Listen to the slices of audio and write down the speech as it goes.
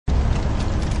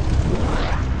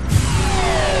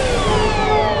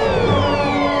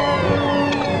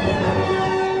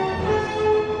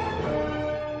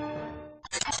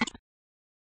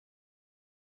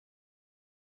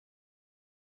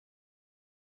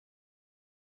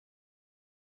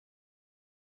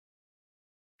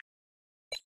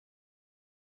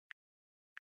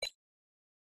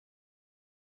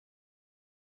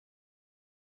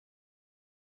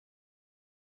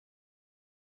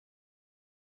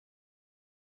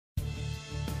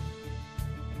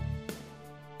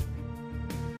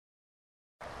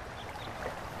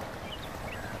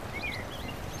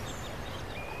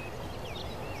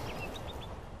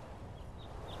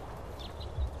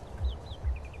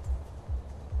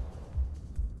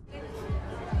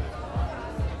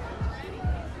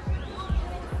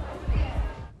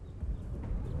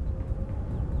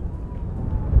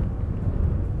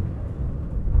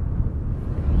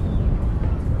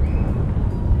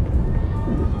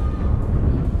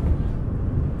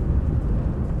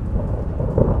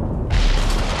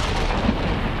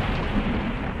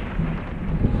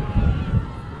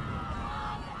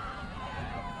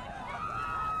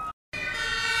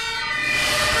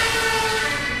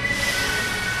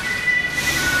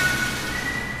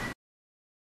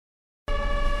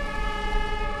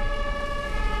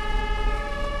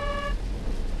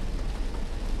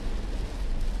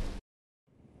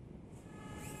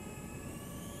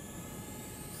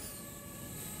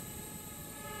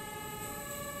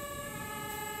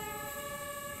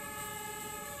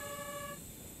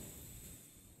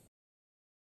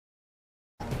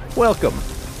Welcome.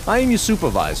 I am your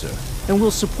supervisor, and will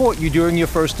support you during your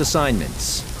first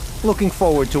assignments. Looking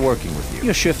forward to working with you.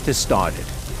 Your shift has started.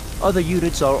 Other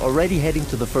units are already heading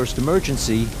to the first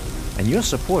emergency, and your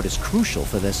support is crucial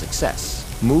for their success.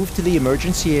 Move to the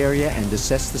emergency area and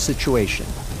assess the situation.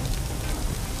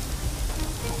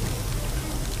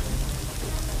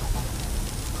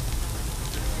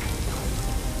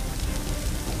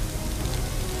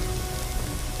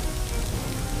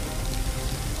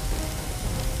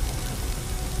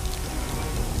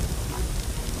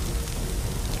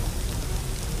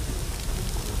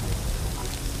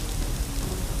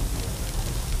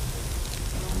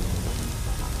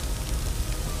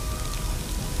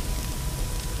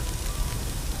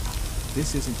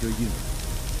 This isn't your unit.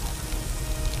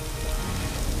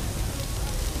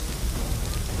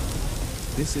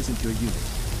 This isn't your unit.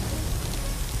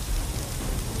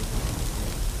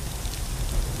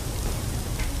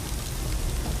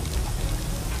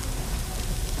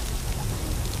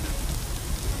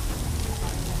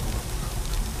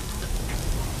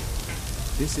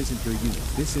 This isn't your unit.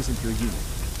 This isn't your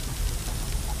unit.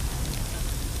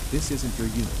 This isn't your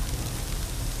unit.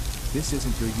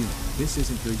 This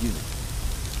isn't your unit.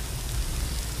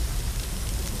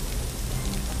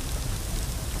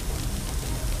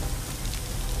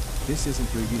 This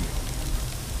isn't your unit.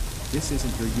 This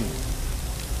isn't your unit.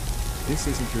 This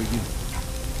isn't your unit.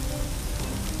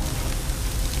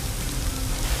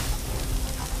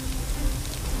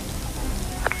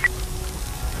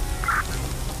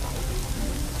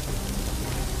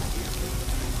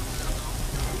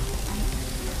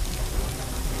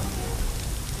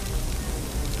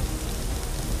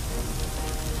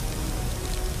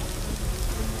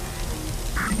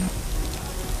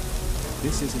 This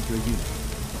isn't your unit.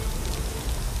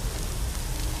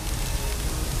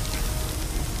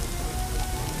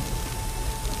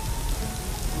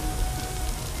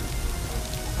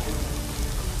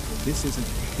 This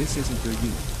isn't your unit. This isn't your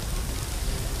unit.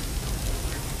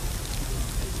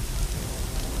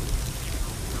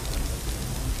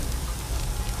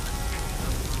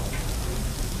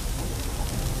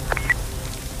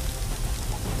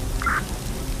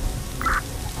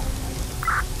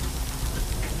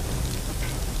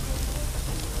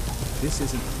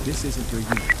 This isn't your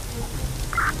unit.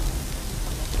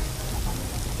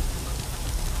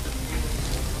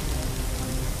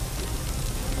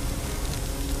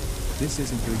 This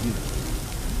isn't your unit.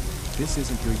 This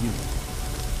isn't your unit.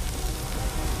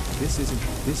 This isn't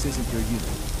your unit. This isn't your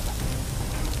unit.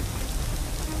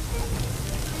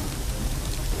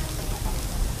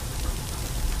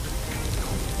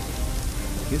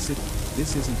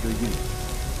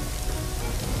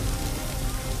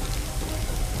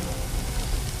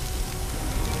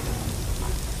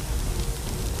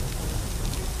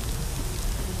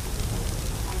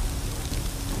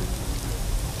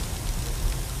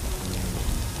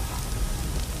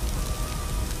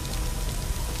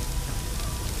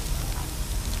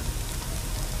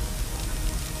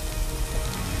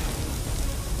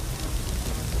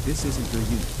 This isn't your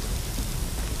unit.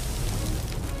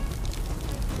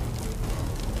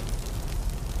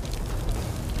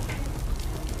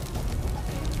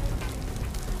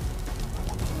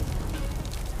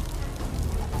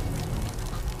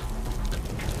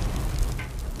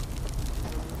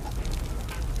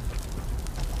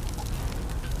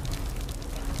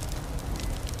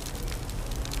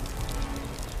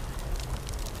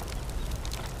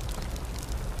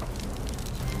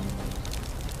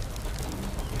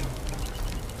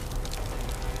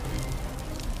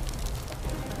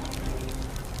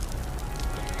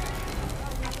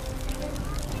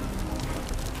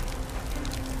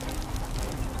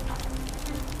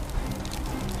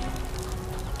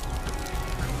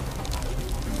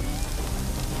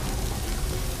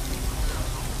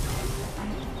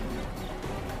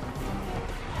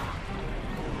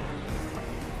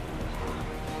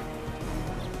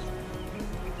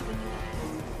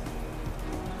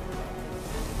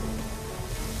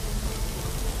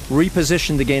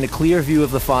 Reposition to gain a clear view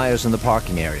of the fires in the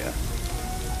parking area.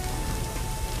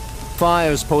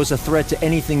 Fires pose a threat to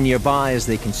anything nearby as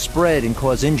they can spread and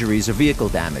cause injuries or vehicle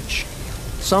damage.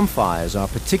 Some fires are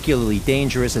particularly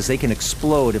dangerous as they can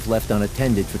explode if left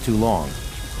unattended for too long.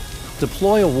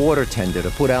 Deploy a water tender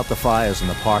to put out the fires in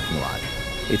the parking lot.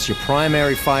 It's your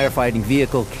primary firefighting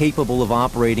vehicle capable of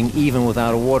operating even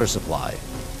without a water supply.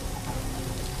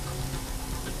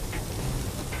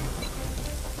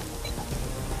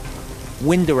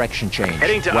 Wind direction change.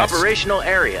 Heading to west. operational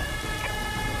area.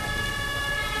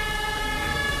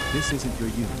 This isn't your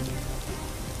unit.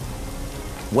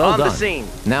 Well On done. the scene.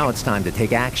 Now it's time to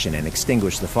take action and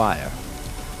extinguish the fire.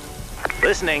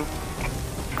 Listening.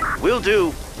 Will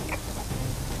do.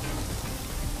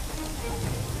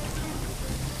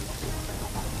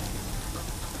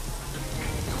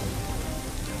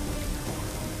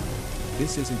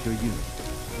 This isn't your unit.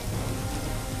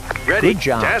 Ready. Good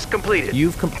job. Task completed.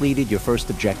 You've completed your first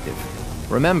objective.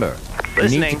 Remember, you need to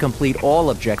Listening. complete all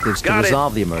objectives to Got it.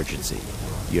 resolve the emergency.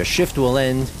 Your shift will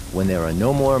end when there are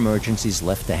no more emergencies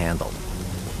left to handle.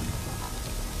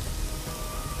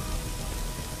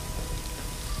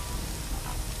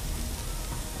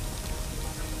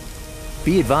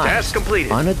 Be advised, Task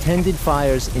completed. unattended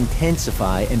fires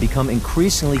intensify and become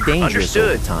increasingly dangerous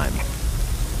Understood. over time.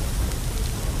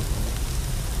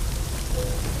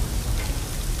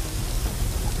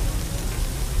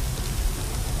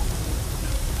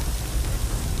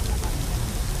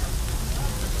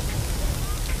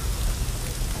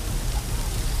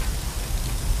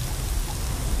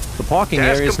 The parking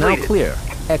Task area is now completed. clear.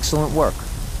 Excellent work.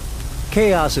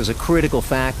 Chaos is a critical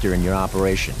factor in your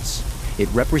operations. It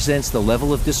represents the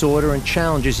level of disorder and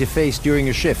challenges you face during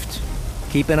your shift.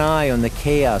 Keep an eye on the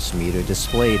chaos meter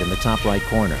displayed in the top right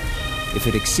corner. If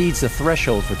it exceeds the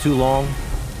threshold for too long,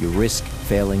 you risk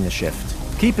failing the shift.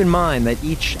 Keep in mind that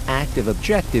each active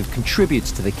objective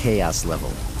contributes to the chaos level.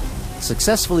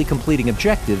 Successfully completing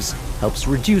objectives helps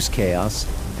reduce chaos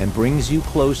and brings you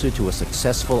closer to a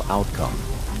successful outcome.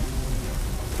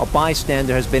 A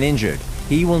bystander has been injured.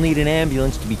 He will need an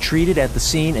ambulance to be treated at the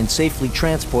scene and safely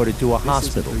transported to a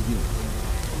hospital. This isn't your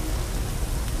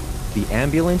unit. The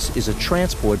ambulance is a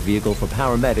transport vehicle for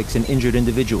paramedics and injured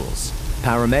individuals.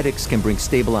 Paramedics can bring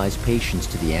stabilized patients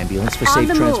to the ambulance for On safe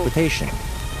the move. transportation.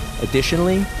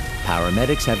 Additionally,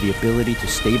 paramedics have the ability to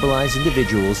stabilize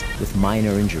individuals with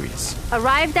minor injuries.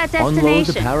 Arrived at Unload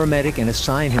the destination. paramedic and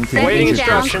assign him to the Sending Waiting injured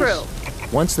down patient. instructions. crew.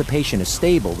 Once the patient is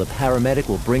stable, the paramedic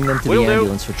will bring them to Will the do.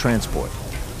 ambulance for transport.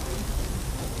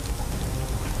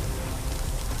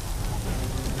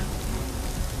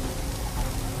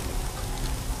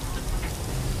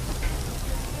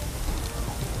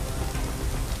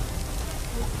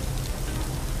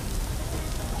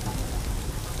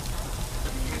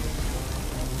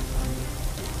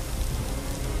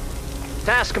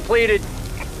 Task completed.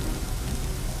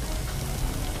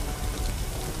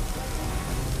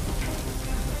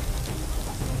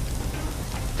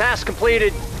 Task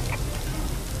completed.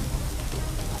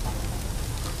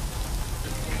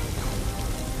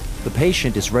 The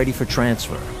patient is ready for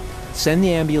transfer. Send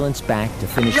the ambulance back to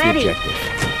finish Ready. the objective.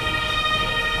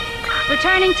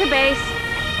 Returning to base.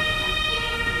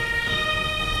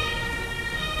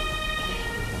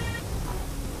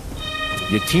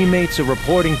 Your teammates are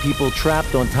reporting people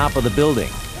trapped on top of the building.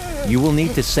 You will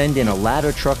need to send in a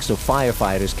ladder truck so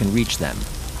firefighters can reach them.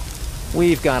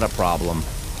 We've got a problem.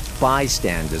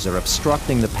 Bystanders are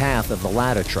obstructing the path of the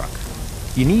ladder truck.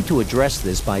 You need to address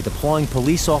this by deploying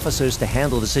police officers to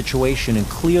handle the situation and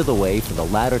clear the way for the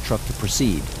ladder truck to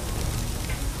proceed.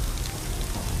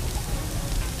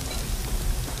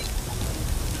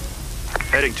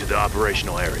 Heading to the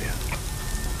operational area.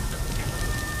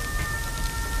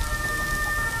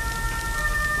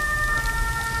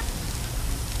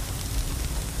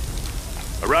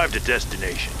 Arrived at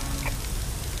destination.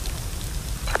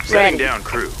 Setting Ready. down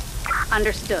crew.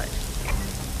 Understood.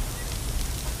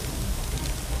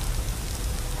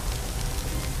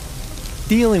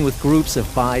 Dealing with groups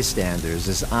of bystanders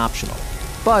is optional,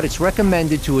 but it's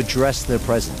recommended to address their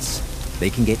presence. They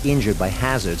can get injured by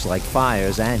hazards like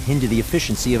fires and hinder the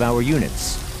efficiency of our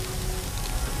units.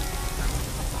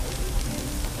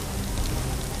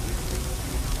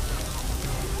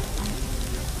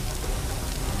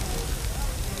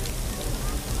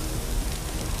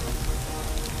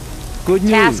 Good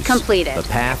news. Task completed. The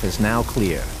path is now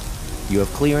clear. You have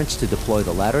clearance to deploy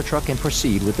the ladder truck and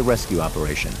proceed with the rescue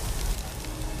operation.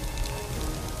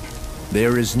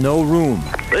 There is no room.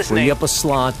 Listening. Free up a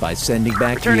slot by sending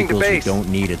back Returning to vehicles you base. don't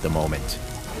need at the moment.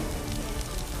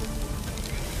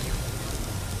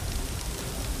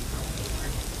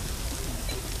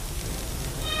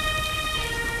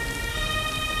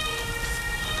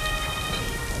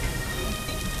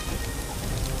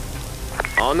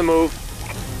 On the move.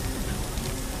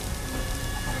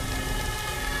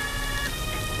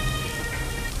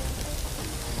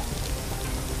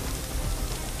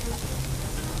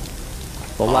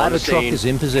 The On ladder the truck scene. is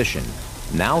in position.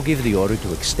 Now give the order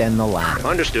to extend the ladder.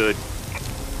 Understood.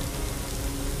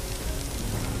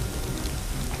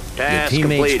 Your Task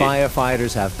teammates' completed.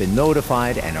 firefighters have been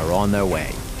notified and are on their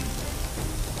way.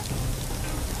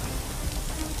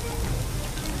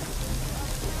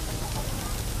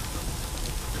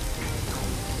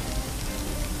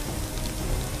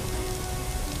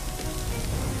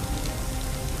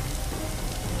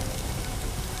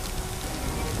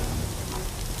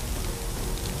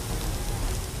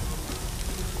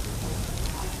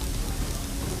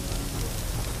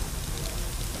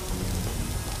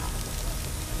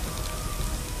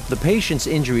 The patient's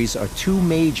injuries are too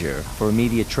major for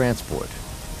immediate transport.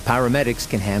 Paramedics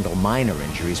can handle minor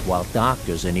injuries while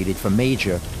doctors are needed for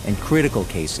major and critical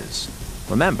cases.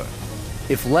 Remember,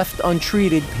 if left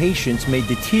untreated, patients may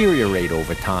deteriorate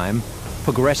over time,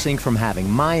 progressing from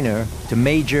having minor to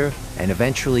major and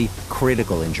eventually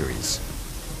critical injuries.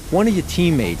 One of your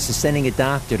teammates is sending a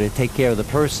doctor to take care of the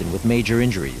person with major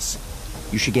injuries.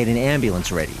 You should get an ambulance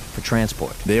ready for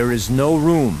transport. There is no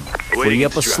room. Free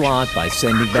up a slot by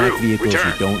sending back vehicles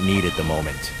you don't need at the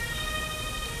moment.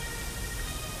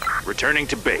 Returning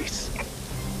to base.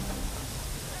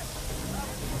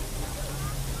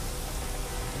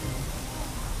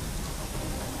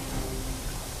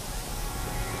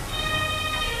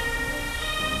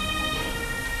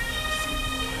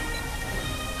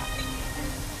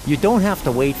 You don't have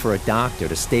to wait for a doctor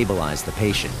to stabilize the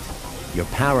patient. Your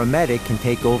paramedic can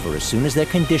take over as soon as their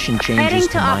condition changes Heading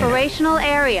to minor. operational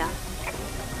area.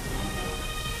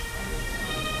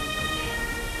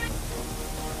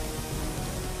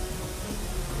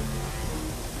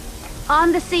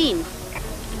 On the scene.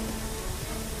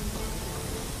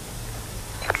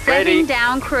 Ready. Setting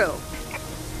down crew.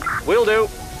 Will do.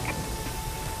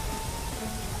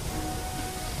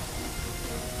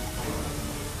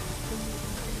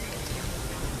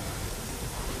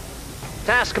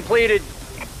 Task completed.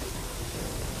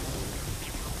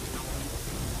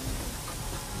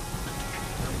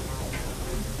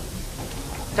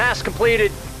 Task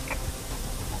completed.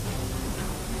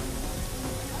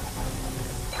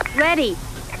 Ready.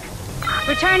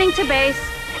 Returning to base.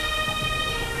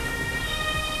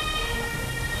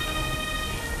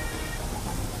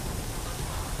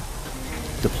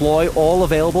 Deploy all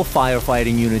available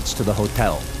firefighting units to the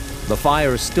hotel. The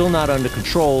fire is still not under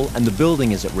control and the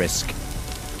building is at risk.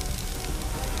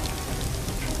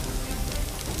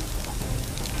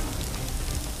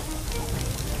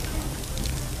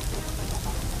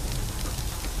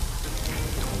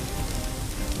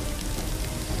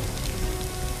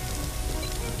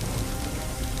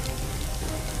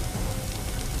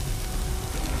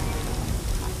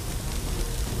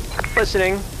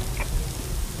 Listening.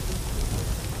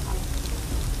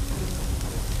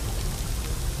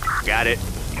 Got it.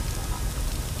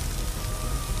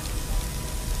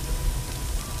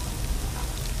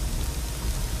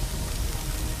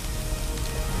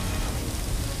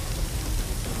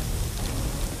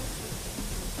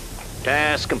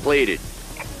 Task completed.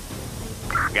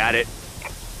 Got it.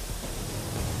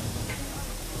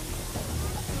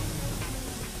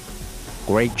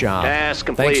 Great job. Task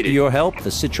Thanks completed. to your help,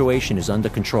 the situation is under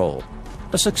control.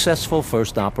 A successful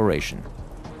first operation.